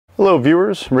Hello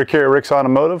viewers, Rick here at Rick's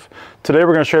Automotive. Today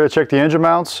we're going to show you how to check the engine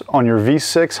mounts on your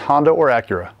V6 Honda or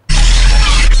Acura.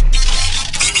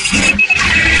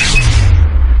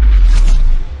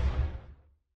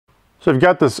 So you've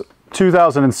got this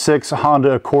 2006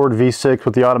 Honda Accord V6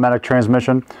 with the automatic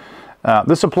transmission.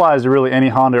 This applies to really any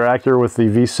Honda or Acura with the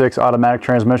V6 automatic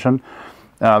transmission.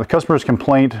 The customer's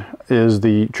complaint is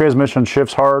the transmission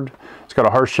shifts hard. It's got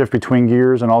a harsh shift between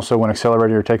gears, and also when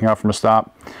accelerating or taking off from a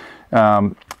stop.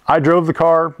 I drove the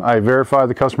car. I verified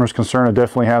the customer's concern. It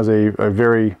definitely has a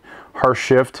very harsh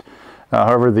shift.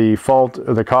 However, the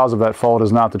cause of that fault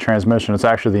is not the transmission. It's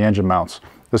actually the engine mounts.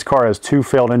 This car has two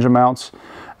failed engine mounts.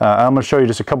 I'm going to show you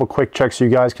just a couple quick checks you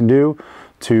guys can do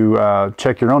to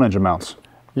check your own engine mounts.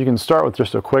 You can start with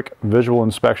just a quick visual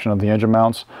inspection of the engine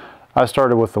mounts. I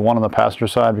started with the one on the passenger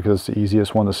side because it's the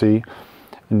easiest one to see.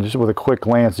 And just with a quick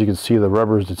glance, you can see the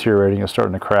rubber is deteriorating. It's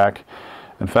starting to crack.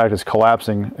 In fact, it's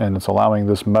collapsing, and it's allowing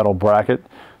this metal bracket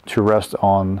to rest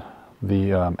on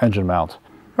the engine mount.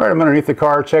 All right, I'm underneath the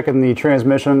car checking the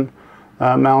transmission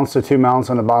mounts, the two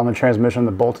mounts on the bottom of the transmission,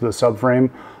 the bolt to the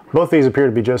subframe. Both these appear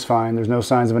to be just fine. There's no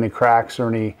signs of any cracks or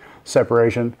any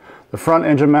separation. The front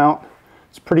engine mount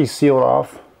is pretty sealed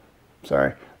off.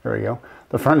 Sorry, there we go.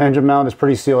 The front engine mount is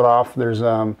pretty sealed off. There's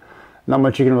not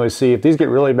much you can really see. If these get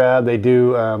really bad, they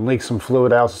do leak some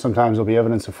fluid out, so sometimes there'll be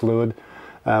evidence of fluid.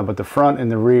 But the front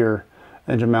and the rear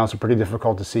engine mounts are pretty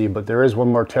difficult to see. But there is one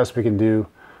more test we can do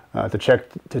to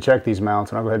check these mounts,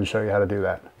 and I'll go ahead and show you how to do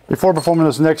that. Before performing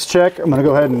this next check, I'm going to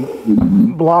go ahead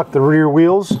and block the rear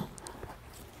wheels.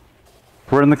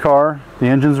 We're in the car, the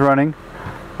engine's running.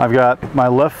 I've got my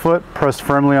left foot pressed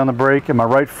firmly on the brake, and my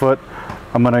right foot,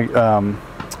 I'm going to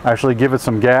actually give it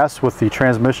some gas with the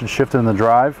transmission shifted in the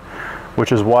drive,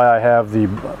 which is why I have the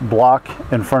block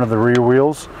in front of the rear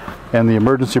wheels, and the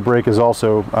emergency brake is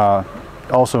also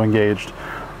engaged.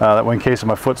 That way, in case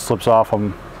my foot slips off,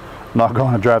 I'm not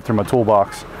going to drive through my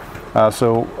toolbox.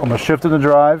 So I'm going to shift in the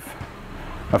drive.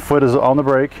 My foot is on the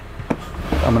brake.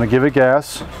 I'm going to give it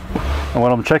gas. And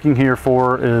what I'm checking here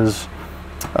for is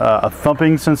a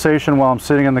thumping sensation while I'm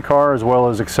sitting in the car, as well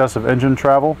as excessive engine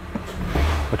travel,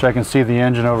 which I can see the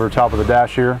engine over top of the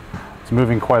dash here. It's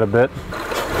moving quite a bit.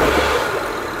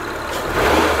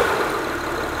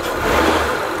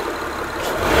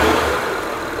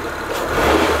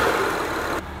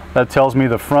 That tells me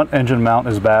the front engine mount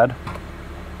is bad.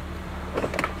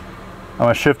 I'm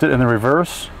going to shift it in the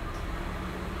reverse.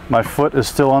 My foot is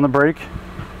still on the brake,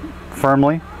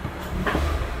 firmly,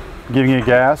 giving it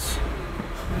gas.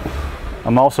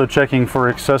 I'm also checking for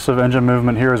excessive engine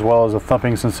movement here, as well as a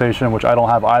thumping sensation, which I don't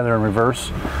have either in reverse.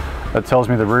 That tells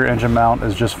me the rear engine mount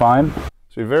is just fine.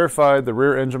 So we verified the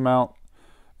rear engine mount,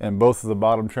 and both of the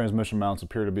bottom transmission mounts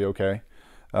appear to be okay.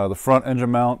 The front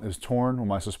engine mount is torn. Well,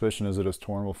 my suspicion is it is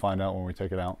torn. We'll find out when we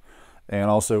take it out. And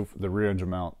also the rear engine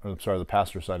mount, or sorry, the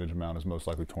passenger side engine mount is most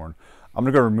likely torn. I'm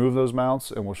going to go remove those mounts,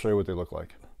 and we'll show you what they look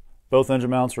like. Both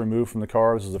engine mounts are removed from the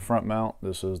car. This is the front mount.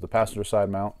 This is the passenger side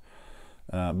mount.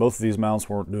 Both of these mounts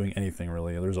weren't doing anything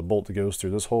really. There's a bolt that goes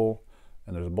through this hole,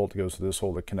 and there's a bolt that goes through this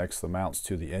hole that connects the mounts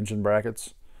to the engine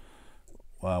brackets.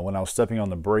 When I was stepping on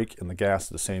the brake and the gas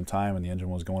at the same time, and the engine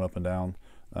was going up and down,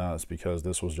 it's because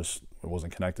this was just, it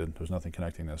wasn't connected. There's nothing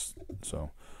connecting this,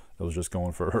 so it was just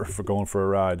going for a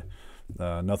ride.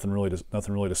 Nothing really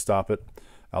to stop it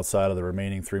outside of the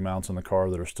remaining three mounts on the car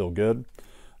that are still good.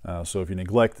 So if you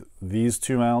neglect these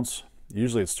two mounts,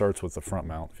 usually it starts with the front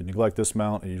mount. If you neglect this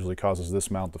mount, it usually causes this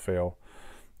mount to fail.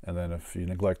 And then if you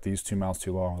neglect these two mounts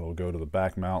too long, it'll go to the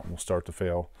back mount and will start to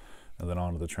fail, and then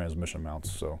on to the transmission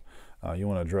mounts. So you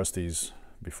want to address these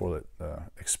before the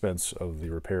expense of the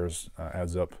repairs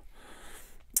adds up.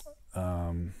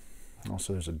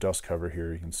 Also, there's a dust cover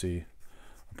here. You can see,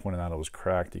 I pointed out it was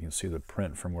cracked. You can see the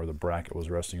print from where the bracket was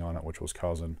resting on it, which was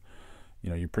causing,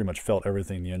 you pretty much felt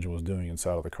everything the engine was doing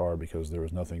inside of the car, because there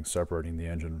was nothing separating the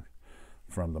engine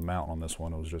from the mount on this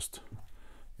one. It was just,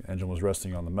 the engine was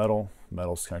resting on the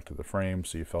metal's connected to the frame,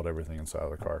 so you felt everything inside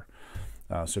of the car.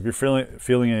 So if you're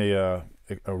feeling a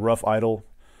rough idle,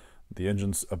 the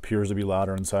engine appears to be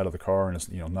louder inside of the car, and it's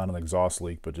not an exhaust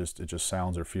leak, but it just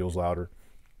sounds or feels louder.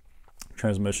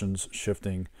 Transmission's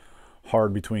shifting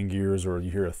hard between gears, or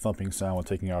you hear a thumping sound when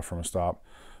taking off from a stop.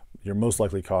 Your most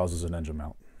likely cause is an engine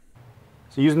mount.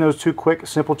 So using those two quick,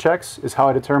 simple checks is how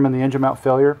I determine the engine mount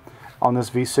failure on this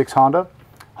V6 Honda.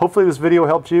 Hopefully this video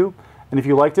helped you, and if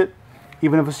you liked it,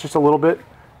 even if it's just a little bit,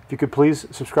 if you could please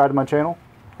subscribe to my channel,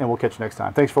 and we'll catch you next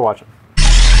time. Thanks for watching.